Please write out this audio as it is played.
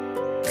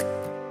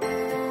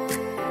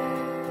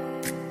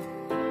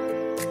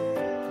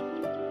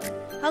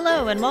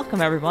Hello and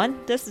welcome everyone.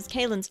 This is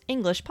Kaylin's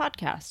English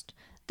podcast.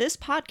 This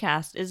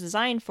podcast is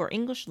designed for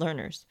English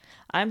learners.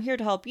 I'm here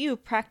to help you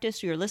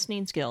practice your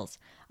listening skills.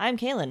 I'm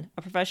Kaylin,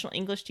 a professional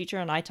English teacher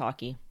on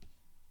italki.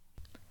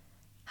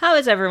 How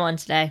is everyone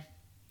today?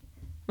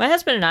 My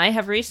husband and I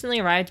have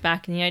recently arrived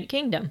back in the United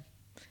Kingdom.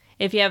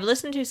 If you have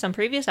listened to some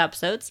previous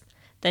episodes,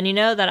 then you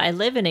know that I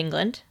live in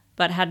England,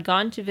 but had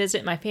gone to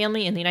visit my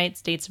family in the United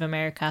States of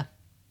America.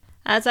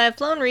 As I have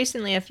flown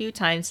recently a few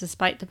times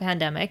despite the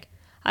pandemic,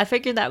 I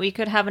figured that we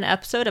could have an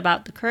episode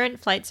about the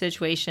current flight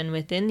situation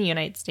within the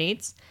United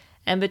States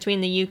and between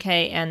the UK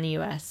and the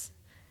US.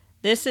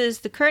 This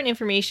is the current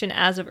information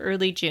as of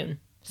early June,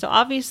 so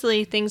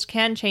obviously things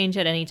can change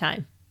at any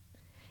time.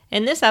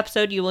 In this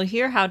episode, you will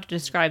hear how to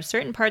describe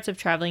certain parts of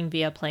traveling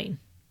via plane.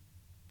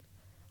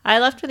 I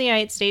left for the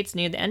United States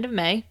near the end of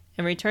May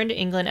and returned to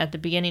England at the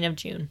beginning of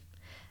June.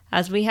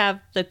 As we have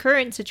the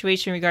current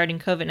situation regarding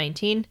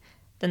COVID-19,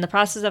 then the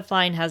process of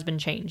flying has been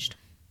changed.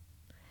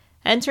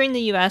 Entering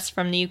the US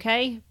from the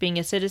UK, being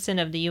a citizen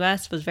of the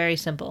US, was very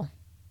simple.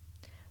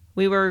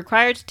 We were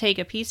required to take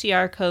a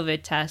PCR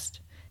COVID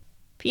test.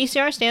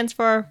 PCR stands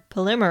for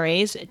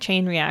polymerase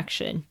chain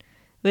reaction,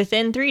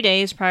 within 3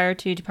 days prior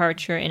to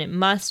departure, and it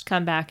must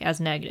come back as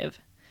negative.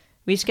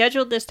 We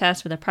scheduled this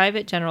test with a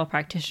private general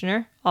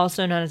practitioner,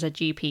 also known as a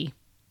GP,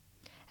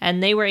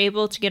 and they were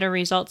able to get our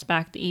results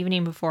back the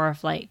evening before our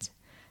flight.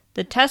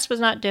 The test was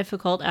not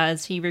difficult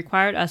as he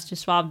required us to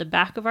swab the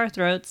back of our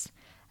throats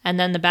and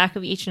then the back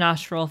of each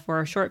nostril for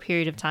a short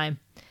period of time.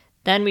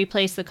 Then we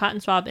placed the cotton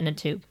swab in a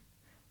tube.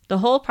 The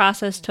whole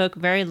process took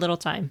very little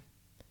time.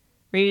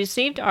 We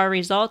received our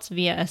results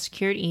via a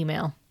secured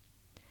email.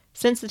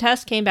 Since the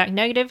test came back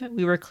negative,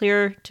 we were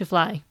clear to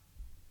fly.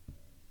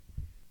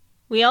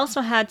 We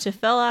also had to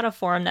fill out a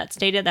form that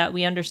stated that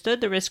we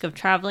understood the risk of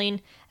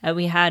traveling and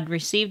we had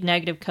received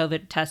negative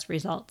COVID test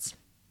results.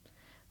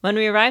 When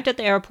we arrived at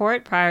the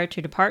airport prior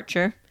to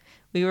departure,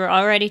 we were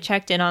already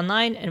checked in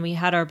online and we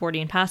had our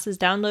boarding passes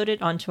downloaded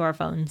onto our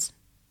phones.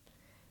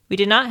 We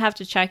did not have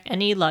to check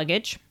any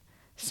luggage,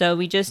 so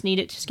we just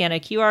needed to scan a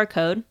QR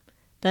code,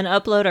 then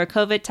upload our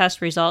COVID test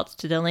results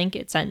to the link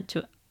it sent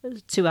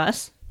to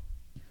us.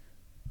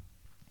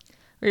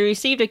 We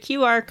received a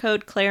QR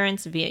code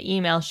clearance via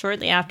email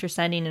shortly after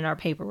sending in our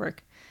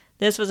paperwork.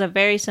 This was a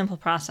very simple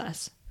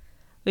process.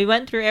 We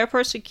went through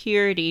airport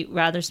security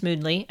rather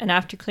smoothly, and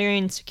after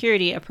clearing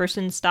security, a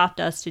person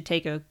stopped us to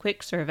take a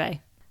quick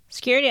survey.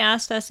 Security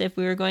asked us if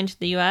we were going to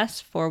the U.S.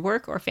 for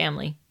work or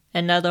family,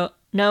 and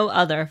no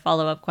other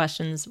follow-up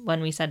questions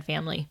when we said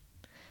family.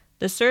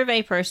 The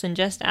survey person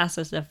just asked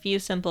us a few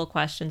simple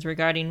questions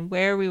regarding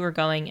where we were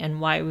going and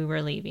why we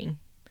were leaving.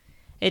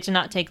 It did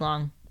not take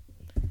long.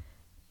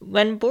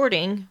 When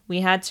boarding,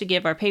 we had to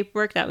give our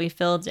paperwork that we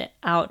filled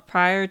out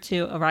prior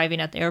to arriving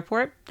at the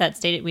airport that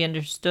stated we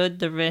understood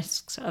the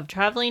risks of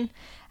traveling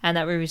and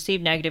that we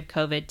received negative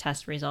COVID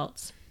test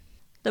results.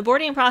 The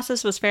boarding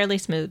process was fairly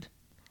smooth,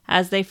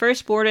 as they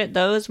first boarded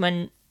those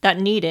that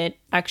needed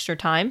extra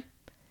time.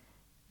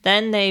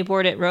 Then they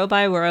boarded row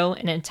by row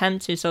in an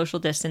attempt to social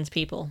distance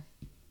people.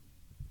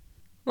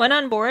 When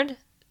on board,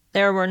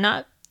 there were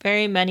not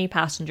very many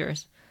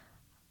passengers.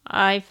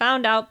 I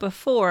found out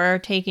before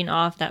taking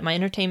off that my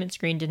entertainment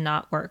screen did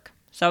not work,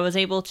 so I was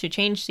able to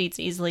change seats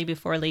easily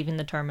before leaving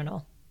the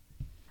terminal.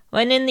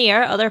 When in the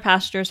air, other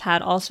passengers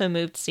had also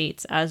moved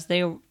seats, as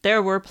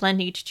there were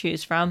plenty to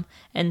choose from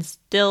and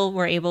still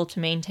were able to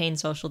maintain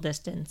social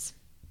distance.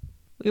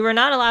 We were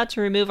not allowed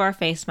to remove our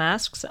face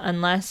masks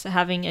unless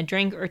having a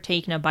drink or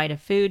taking a bite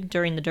of food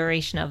during the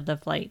duration of the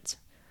flight.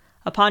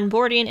 Upon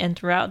boarding and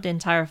throughout the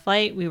entire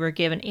flight, we were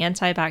given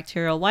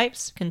antibacterial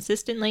wipes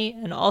consistently,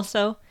 and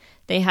also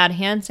they had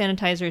hand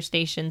sanitizer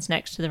stations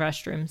next to the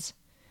restrooms.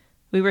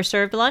 We were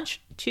served lunch,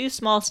 2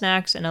 small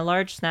snacks, and a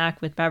large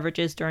snack with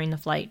beverages during the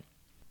flight.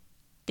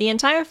 The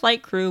entire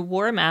flight crew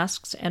wore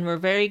masks and were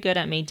very good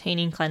at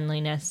maintaining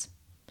cleanliness.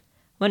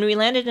 When we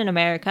landed in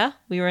America,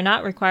 we were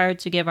not required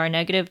to give our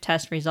negative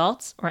test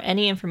results or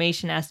any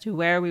information as to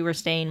where we were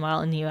staying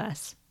while in the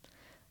U.S.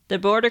 The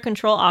border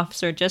control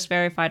officer just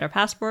verified our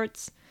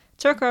passports,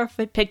 took our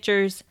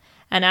pictures,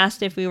 and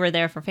asked if we were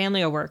there for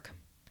family or work.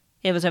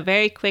 It was a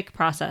very quick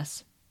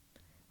process.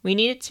 We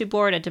needed to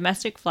board a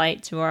domestic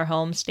flight to our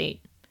home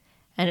state,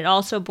 and it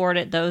also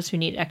boarded those who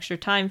need extra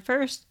time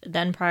first,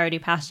 then priority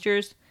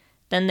passengers,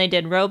 then they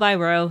did row by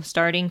row,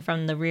 starting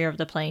from the rear of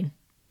the plane.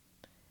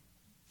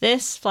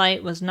 This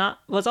flight was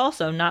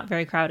also not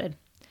very crowded,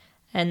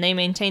 and they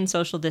maintained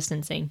social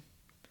distancing.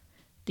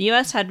 The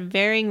U.S. had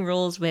varying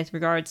rules with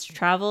regards to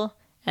travel,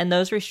 and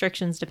those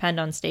restrictions depend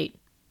on state.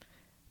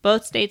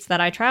 Both states that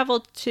I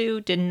traveled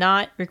to did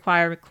not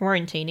require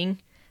quarantining,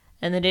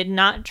 and they did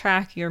not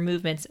track your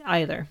movements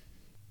either.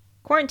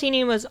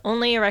 Quarantining was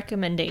only a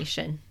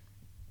recommendation.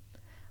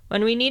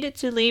 When we needed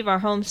to leave our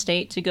home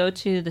state to go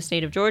to the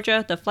state of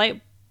Georgia, the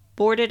flight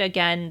boarded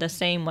again the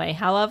same way.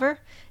 However,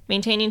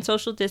 maintaining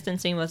social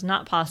distancing was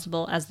not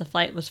possible as the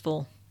flight was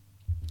full.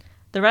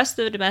 The rest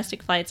of the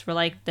domestic flights were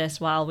like this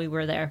while we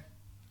were there.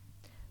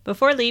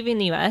 Before leaving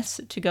the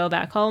U.S. to go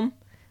back home,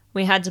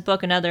 We had to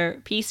book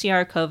another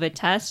PCR COVID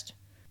test.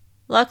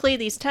 Luckily,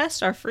 these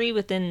tests are free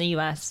within the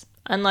US,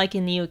 unlike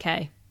in the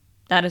UK.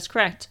 That is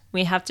correct.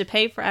 We have to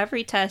pay for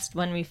every test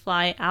when we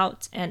fly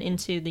out and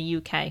into the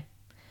UK.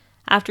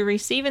 After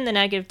receiving the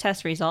negative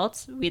test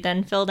results, we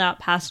then filled out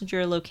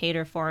passenger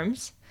locator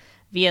forms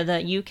via the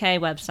UK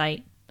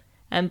website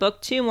and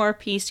booked 2 more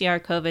PCR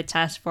COVID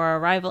tests for our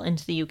arrival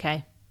into the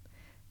UK.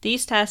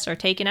 These tests are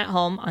taken at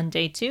home on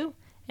day 2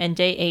 and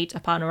day 8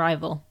 upon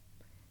arrival.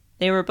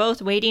 They were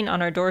both waiting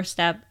on our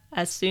doorstep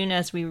as soon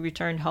as we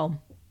returned home.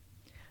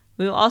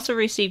 We will also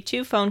receive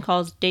 2 phone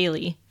calls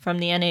daily from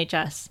the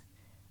NHS.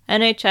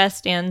 NHS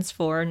stands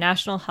for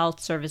National Health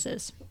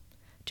Services,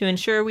 to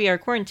ensure we are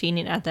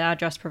quarantining at the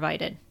address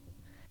provided.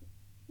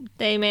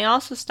 They may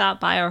also stop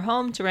by our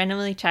home to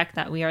randomly check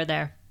that we are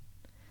there.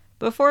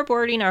 Before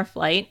boarding our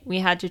flight, we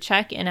had to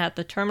check in at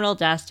the terminal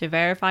desk to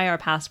verify our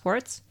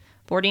passports,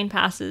 boarding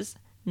passes,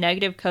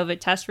 negative COVID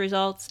test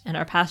results, and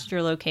our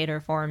passenger locator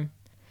form.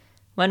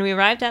 When we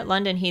arrived at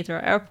London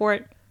Heathrow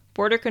Airport,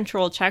 Border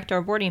Control checked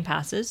our boarding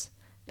passes,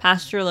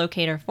 passenger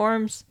locator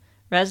forms,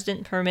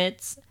 resident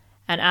permits,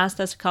 and asked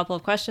us a couple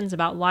of questions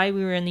about why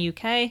we were in the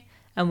UK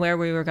and where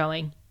we were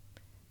going.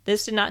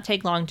 This did not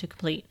take long to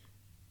complete.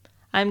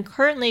 I'm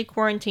currently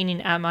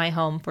quarantining at my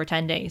home for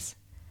 10 days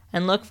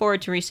and look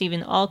forward to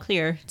receiving all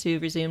clear to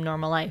resume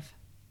normal life.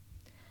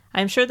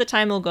 I'm sure the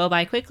time will go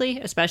by quickly,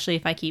 especially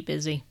if I keep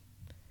busy.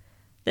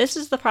 This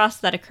is the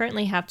process that I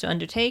currently have to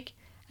undertake,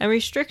 and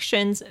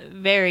restrictions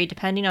vary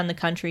depending on the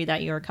country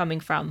that you are coming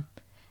from,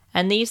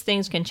 and these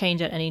things can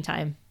change at any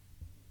time.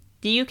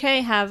 The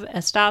UK have a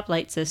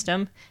stoplight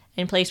system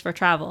in place for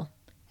travel,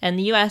 and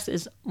the US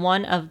is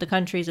one of the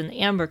countries in the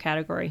amber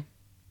category.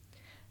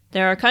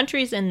 There are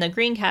countries in the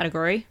green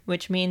category,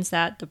 which means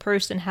that the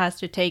person has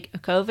to take a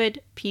COVID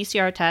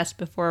PCR test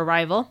before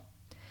arrival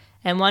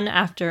and one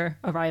after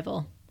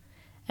arrival,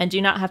 and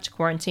do not have to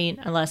quarantine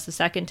unless the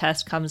second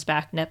test comes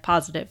back net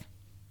positive.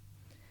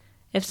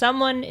 If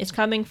someone is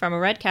coming from a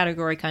red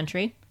category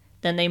country,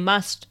 then they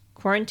must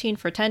quarantine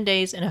for 10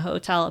 days in a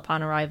hotel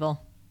upon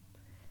arrival.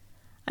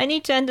 I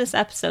need to end this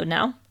episode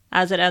now,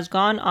 as it has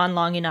gone on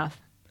long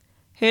enough.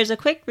 Here's a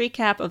quick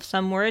recap of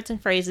some words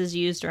and phrases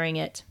used during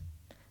it.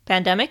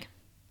 Pandemic,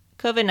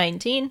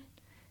 COVID-19,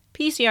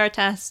 PCR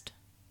test,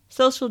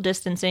 social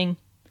distancing,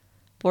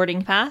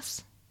 boarding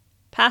pass,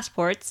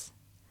 passports,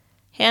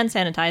 hand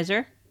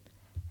sanitizer,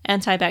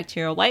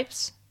 antibacterial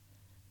wipes,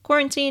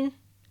 quarantine,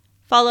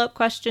 follow-up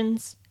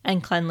questions,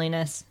 and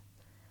cleanliness.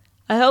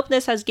 I hope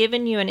this has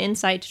given you an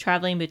insight to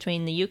traveling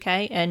between the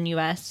UK and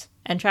US,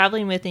 and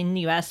traveling within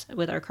the US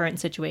with our current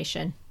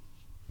situation.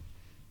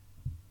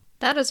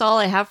 That is all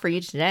I have for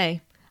you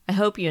today. I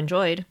hope you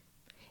enjoyed.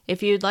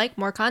 If you'd like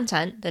more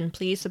content, then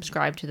please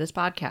subscribe to this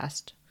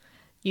podcast.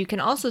 You can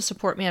also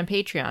support me on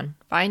Patreon.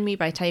 Find me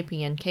by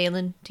typing in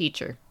Kaylin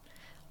Teacher.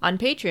 On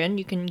Patreon,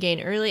 you can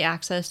gain early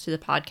access to the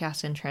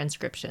podcast and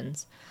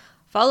transcriptions.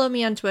 Follow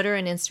me on Twitter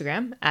and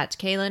Instagram at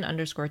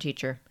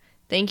Kaylin_teacher.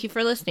 Thank you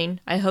for listening.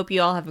 I hope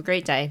you all have a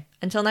great day.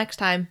 Until next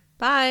time,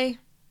 bye!